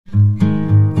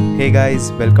Hey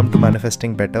guys, welcome to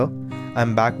Manifesting Better.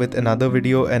 I'm back with another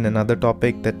video and another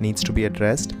topic that needs to be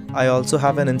addressed. I also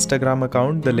have an Instagram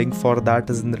account, the link for that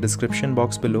is in the description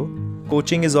box below.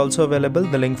 Coaching is also available,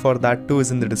 the link for that too is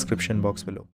in the description box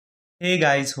below. Hey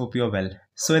guys, hope you're well.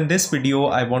 So in this video,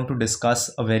 I want to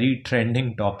discuss a very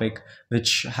trending topic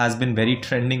which has been very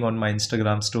trending on my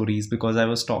Instagram stories because I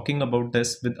was talking about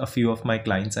this with a few of my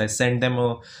clients. I send them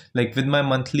with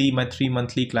my 3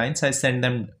 monthly clients, I send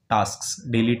them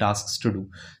daily tasks to do.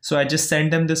 So I just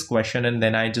sent them this question and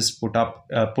then I just put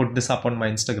this up on my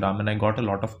Instagram and I got a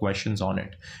lot of questions on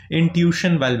it.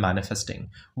 Intuition while manifesting.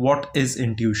 What is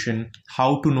intuition?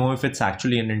 How to know if it's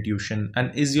actually an intuition,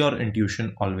 and is your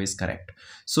intuition always correct?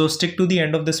 So stick to the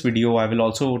end of this video. I will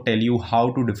also tell you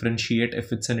how to differentiate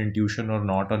if it's an intuition or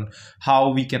not, and how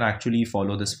we can actually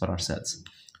follow this for ourselves.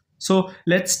 So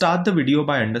let's start the video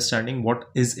by understanding what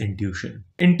is intuition.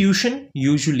 Intuition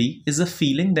usually is a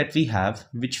feeling that we have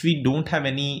which we don't have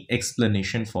any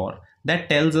explanation for, that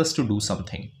tells us to do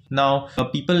something. Now,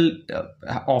 people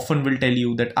often will tell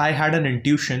you that I had an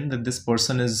intuition that this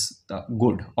person is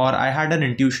good, or I had an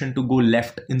intuition to go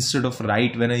left instead of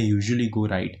right when I usually go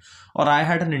right, or I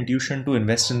had an intuition to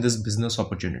invest in this business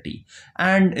opportunity.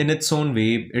 And in its own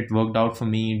way, it worked out for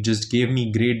me. It just gave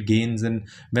me great gains. And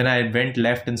when I went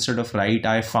left instead of right,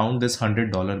 I found this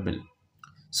 $100 bill.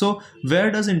 So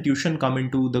where does intuition come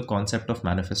into the concept of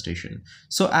manifestation?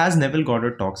 So as Neville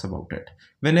Goddard talks about it,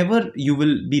 whenever you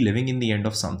will be living in the end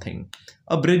of something,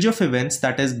 a bridge of events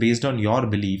that is based on your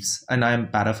beliefs, and I am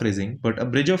paraphrasing, but a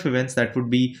bridge of events that would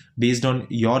be based on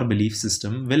your belief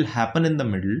system will happen in the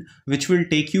middle, which will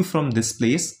take you from this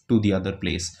place to the other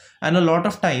place. And a lot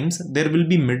of times there will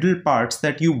be middle parts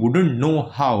that you wouldn't know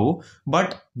how,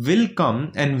 but will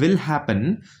come and will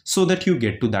happen so that you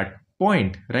get to that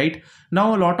point, right?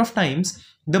 Now, a lot of times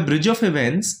the bridge of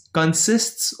events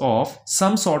consists of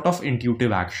some sort of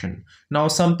intuitive action. Now,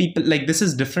 some people, like, this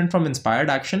is different from inspired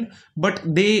action, but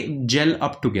they gel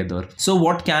up together. So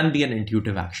what can be an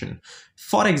intuitive action?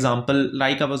 For example,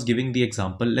 like I was giving the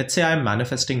example, let's say I'm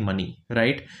manifesting money,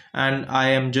 right? And I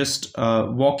am just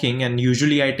walking, and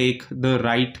usually I take the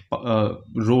right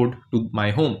road to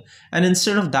my home. And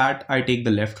instead of that, I take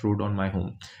the left road on my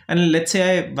home. And let's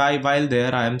say while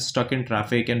there, I am stuck in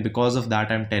traffic, and because of that,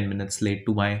 I'm 10 minutes late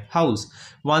to my house.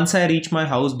 Once I reach my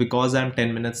house, because I'm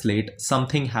 10 minutes late,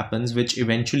 something happens which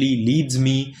eventually leads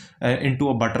me into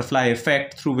a butterfly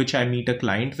effect through which I meet a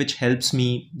client, which helps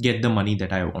me get the money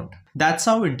that I want. That's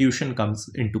how intuition comes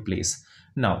into place.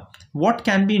 Now, what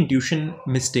can be intuition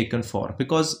mistaken for?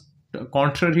 Because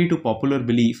contrary to popular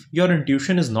belief, your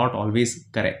intuition is not always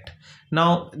correct.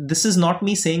 Now, this is not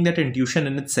me saying that intuition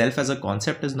in itself as a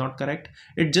concept is not correct.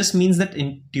 It just means that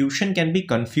intuition can be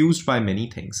confused by many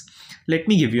things. Let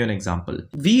me give you an example.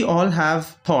 We all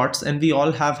have thoughts, and we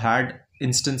all have had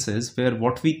instances where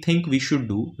what we think we should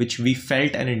do, which we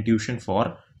felt an intuition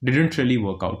for, didn't really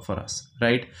work out for us,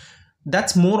 right?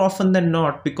 That's more often than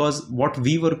not because what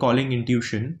we were calling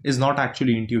intuition is not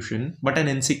actually intuition, but an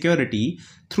insecurity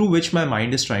through which my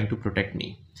mind is trying to protect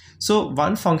me. So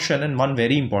one function, and one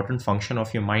very important function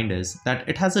of your mind, is that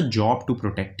it has a job to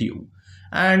protect you.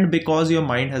 And because your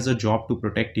mind has a job to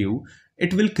protect you,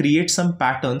 it will create some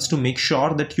patterns to make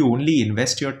sure that you only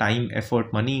invest your time,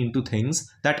 effort, money into things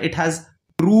that it has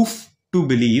proof to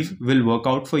believe will work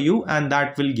out for you, and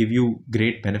that will give you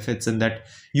great benefits and that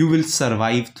you will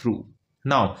survive through.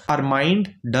 Now, our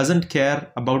mind doesn't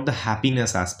care about the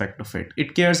happiness aspect of it.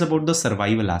 It cares about the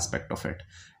survival aspect of it,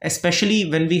 especially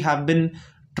when we have been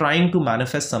trying to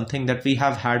manifest something that we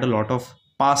have had a lot of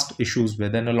past issues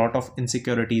with, and a lot of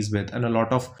insecurities with, and a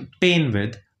lot of pain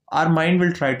with. Our mind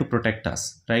will try to protect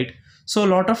us, right? So a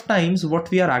lot of times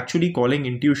what we are actually calling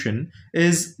intuition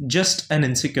is just an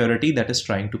insecurity that is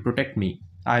trying to protect me.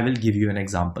 I will give you an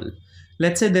example.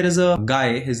 Let's say there is a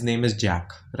guy, his name is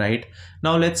Jack, right?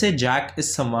 Now, let's say Jack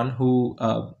is someone who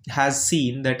has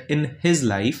seen that in his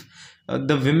life,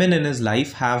 the women in his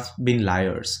life have been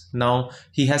liars. Now,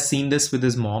 he has seen this with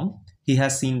his mom. He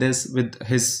has seen this with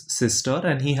his sister,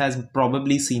 and he has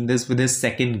probably seen this with his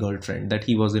second girlfriend that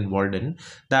he was involved in,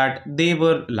 that they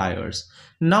were liars.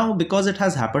 Now, because it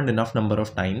has happened enough number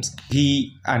of times,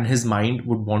 he and his mind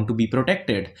would want to be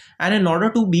protected. And in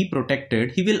order to be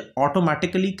protected, he will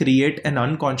automatically create an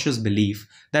unconscious belief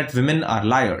that women are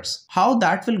liars. How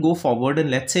that will go forward, and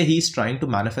let's say he's trying to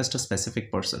manifest a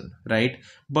specific person, right?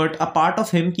 But a part of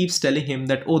him keeps telling him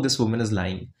that, oh, this woman is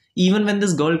lying. Even when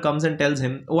this girl comes and tells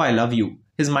him, oh, I love you,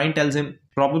 his mind tells him,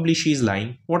 Probably she's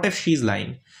lying. What if she's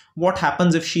lying? What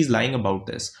happens if she's lying about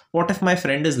this? What if my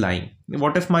friend is lying?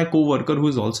 What if my co-worker, who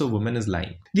is also a woman, is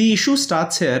lying? The issue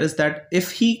starts here is that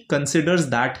if he considers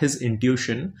that his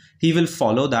intuition, he will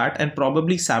follow that and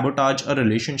probably sabotage a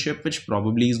relationship which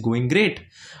probably is going great.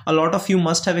 A lot of you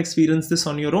must have experienced this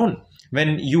on your own.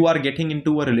 When you are getting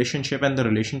into a relationship and the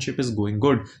relationship is going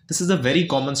good, this is a very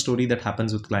common story that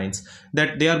happens with clients,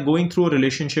 that they are going through a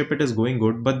relationship, it is going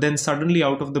good, but then suddenly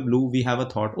out of the blue we have a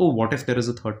thought, oh, what if there is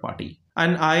a third party?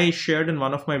 And I shared in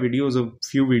one of my videos, a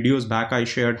few videos back, I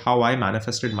shared how I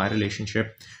manifested my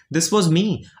relationship. This was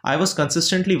me. I was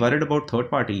consistently worried about third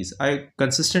parties. I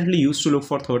consistently used to look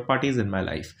for third parties in my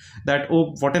life, that,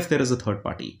 oh, what if there is a third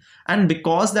party? And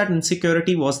because that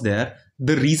insecurity was there,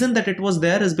 the reason that it was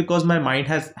there is because my mind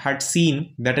had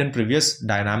seen that in previous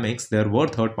dynamics there were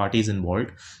third parties involved.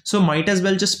 So might as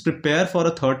well just prepare for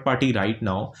a third party right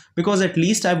now, because at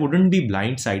least I wouldn't be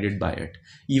blindsided by it.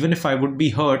 Even if I would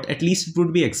be hurt, at least it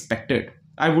would be expected.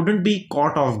 I wouldn't be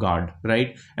caught off guard,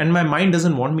 right? And my mind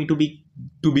doesn't want me to be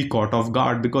caught off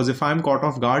guard, because if I'm caught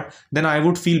off guard, then I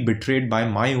would feel betrayed by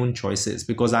my own choices,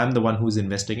 because I'm the one who's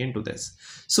investing into this.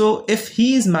 So if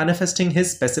he is manifesting his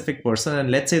specific person,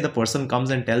 and let's say the person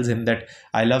comes and tells him that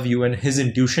I love you, and his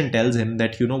intuition tells him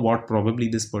that, you know what, probably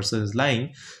this person is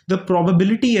lying, the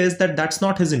probability is that that's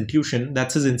not his intuition,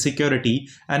 that's his insecurity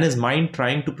and his mind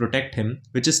trying to protect him,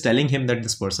 which is telling him that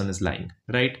this person is lying,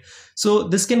 right? So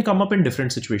this can come up in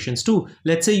different situations too.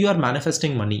 Let's say you are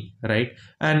manifesting money, right?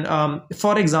 And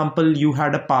for example, you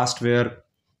had a past where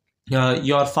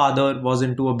your father was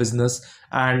into a business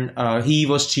and he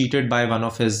was cheated by one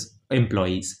of his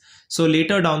employees. So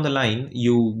later down the line,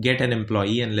 you get an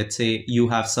employee, and let's say you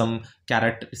have some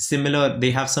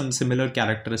they have some similar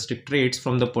characteristic traits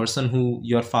from the person who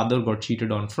your father got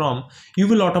cheated on from. You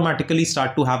will automatically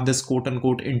start to have this quote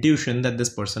unquote intuition that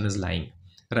this person is lying,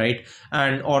 right?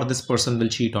 And or this person will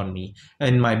cheat on me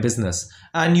in my business,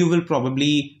 and you will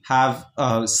probably have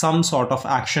some sort of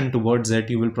action towards it.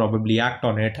 You will probably act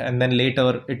on it, and then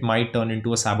later it might turn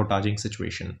into a sabotaging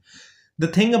situation. The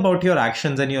thing about your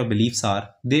actions and your beliefs are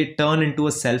they turn into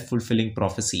a self-fulfilling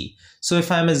prophecy. So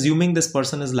if I'm assuming this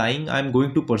person is lying, I'm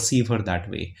going to perceive her that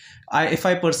way. If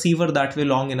I perceive her that way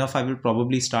long enough, I will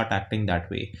probably start acting that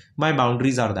way. My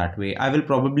boundaries are that way. I will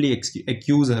probably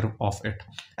accuse her of it.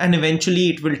 And eventually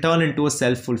it will turn into a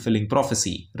self-fulfilling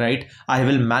prophecy, right? I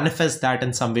will manifest that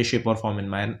in some way, shape or form in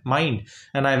my mind,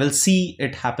 and I will see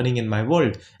it happening in my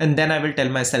world. And then I will tell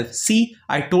myself, see,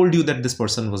 I told you that this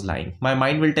person was lying. My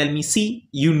mind will tell me, see,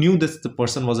 you knew this, the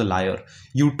person was a liar.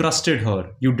 You trusted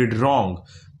her. You did wrong.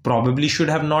 Probably should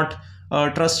have not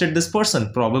trusted this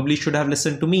person. Probably should have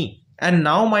listened to me. And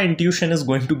now my intuition is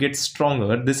going to get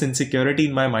stronger. This insecurity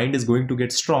in my mind is going to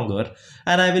get stronger.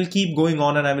 And I will keep going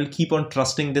on, and I will keep on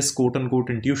trusting this quote unquote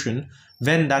intuition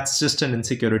when that's just an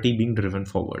insecurity being driven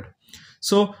forward.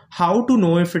 So how to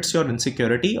know if it's your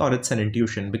insecurity or it's an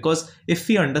intuition? Because if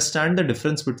we understand the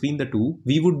difference between the two,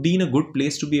 we would be in a good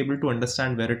place to be able to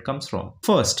understand where it comes from.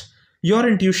 First, your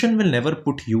intuition will never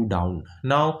put you down.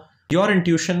 Now, your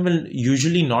intuition will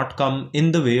usually not come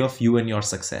in the way of you and your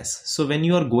success. So when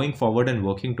you are going forward and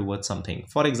working towards something,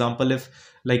 for example, if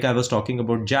like I was talking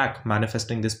about Jack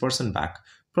manifesting this person back,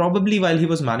 probably while he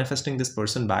was manifesting this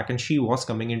person back and she was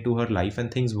coming into her life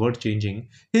and things were changing,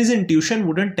 his intuition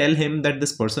wouldn't tell him that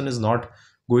this person is not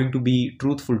going to be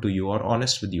truthful to you or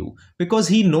honest with you, because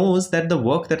he knows that the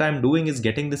work that I'm doing is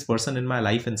getting this person in my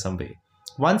life in some way.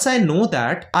 Once I know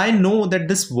that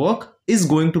this work is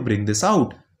going to bring this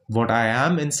out. What I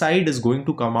am inside is going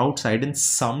to come outside in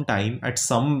some time, at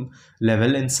some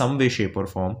level, in some way, shape or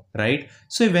form, right?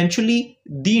 So eventually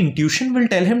the intuition will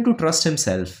tell him to trust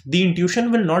himself. The intuition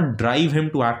will not drive him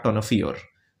to act on a fear.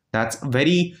 That's a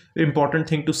very important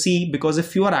thing to see, because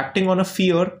if you are acting on a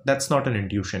fear, that's not an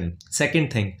intuition.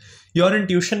 Second thing, your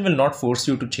intuition will not force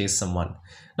you to chase someone.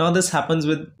 Now this happens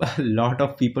with a lot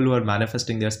of people who are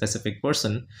manifesting their specific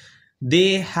person.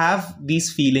 They have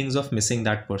these feelings of missing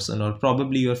that person, or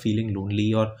probably you're feeling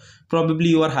lonely, or probably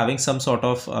you are having some sort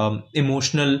of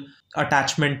emotional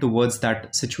attachment towards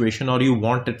that situation, or you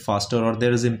want it faster, or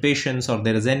there is impatience, or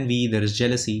there is envy, there is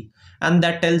jealousy. And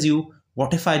that tells you,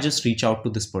 what if I just reach out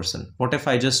to this person? What if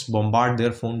I just bombard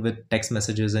their phone with text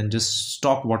messages and just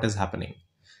stop what is happening?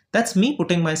 That's me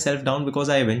putting myself down, because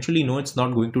I eventually know it's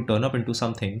not going to turn up into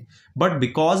something. But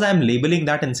because I'm labeling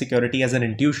that insecurity as an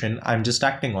intuition, I'm just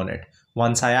acting on it.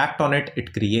 Once I act on it,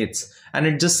 it creates, and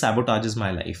it just sabotages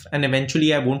my life. And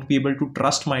eventually I won't be able to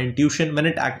trust my intuition when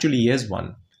it actually is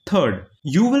one. Third,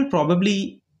 you will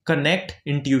probably connect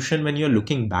intuition when you're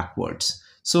looking backwards.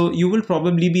 So you will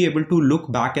probably be able to look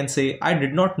back and say, I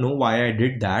did not know why I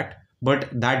did that, but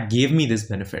that gave me this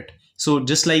benefit. So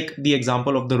just like the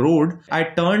example of the road, I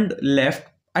turned left.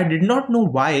 I did not know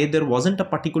why. There wasn't a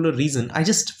particular reason. I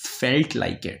just felt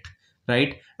like it,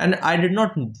 right? And I did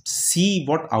not see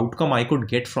what outcome I could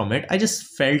get from it. I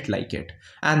just felt like it.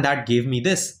 And that gave me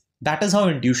this. That is how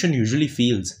intuition usually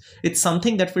feels. It's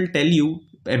something that will tell you,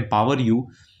 empower you,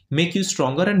 make you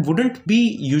stronger, and wouldn't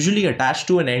be usually attached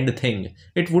to an end thing.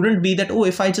 It wouldn't be that, oh,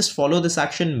 if I just follow this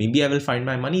action, maybe I will find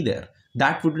my money there.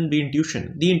 That wouldn't be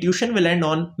intuition. The intuition will end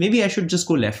on, maybe I should just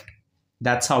go left.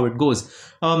 That's how it goes.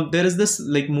 There is this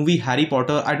like movie Harry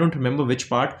Potter, I don't remember which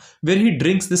part, where he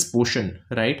drinks this potion,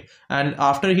 right? And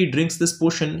after he drinks this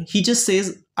potion, he just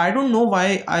says, I don't know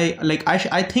why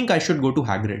I think I should go to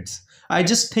Hagrid's. I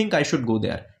just think I should go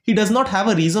there. He does not have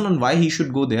a reason on why he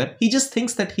should go there. He just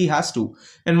thinks that he has to.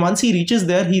 And once he reaches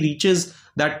there, he reaches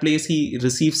that place, he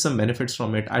receives some benefits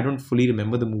from it. I don't fully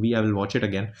remember the movie. I will watch it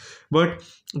again. But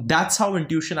that's how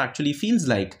intuition actually feels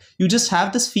like. You just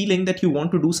have this feeling that you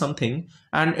want to do something,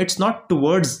 and it's not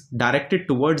directed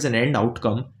towards an end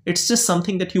outcome. It's just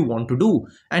something that you want to do,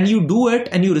 and you do it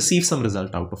and you receive some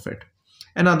result out of it.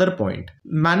 Another point,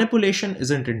 manipulation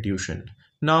isn't intuition.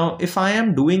 Now, if I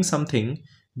am doing something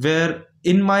where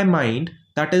in my mind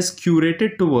that is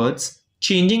curated towards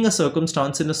changing a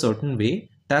circumstance in a certain way,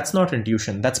 that's not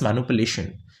intuition, that's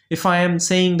manipulation. If I am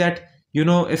saying that,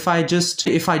 if I just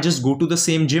go to the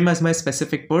same gym as my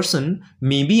specific person,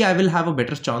 maybe I will have a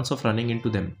better chance of running into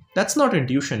them. That's not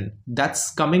intuition.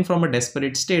 That's coming from a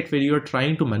desperate state where you're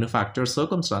trying to manufacture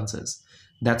circumstances.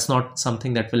 That's not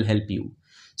something that will help you.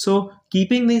 So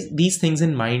keeping these things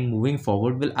in mind moving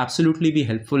forward will absolutely be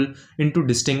helpful into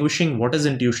distinguishing what is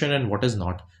intuition and what is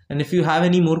not. And if you have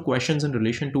any more questions in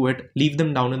relation to it, leave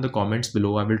them down in the comments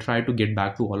below. I will try to get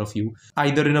back to all of you,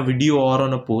 either in a video or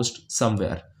on a post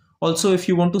somewhere. Also, if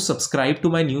you want to subscribe to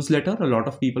my newsletter, a lot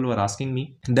of people were asking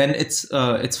me, then it's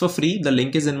for free. The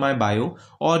link is in my bio,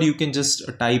 or you can just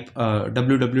type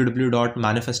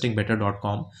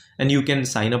www.manifestingbetter.com and you can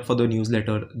sign up for the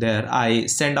newsletter there. I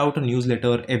send out a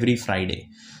newsletter every Friday.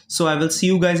 So I will see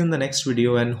you guys in the next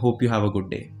video and hope you have a good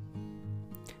day.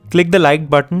 Click the like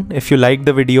button if you liked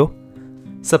the video.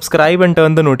 Subscribe and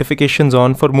turn the notifications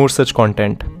on for more such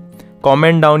content.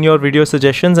 Comment down your video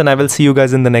suggestions and I will see you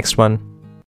guys in the next one.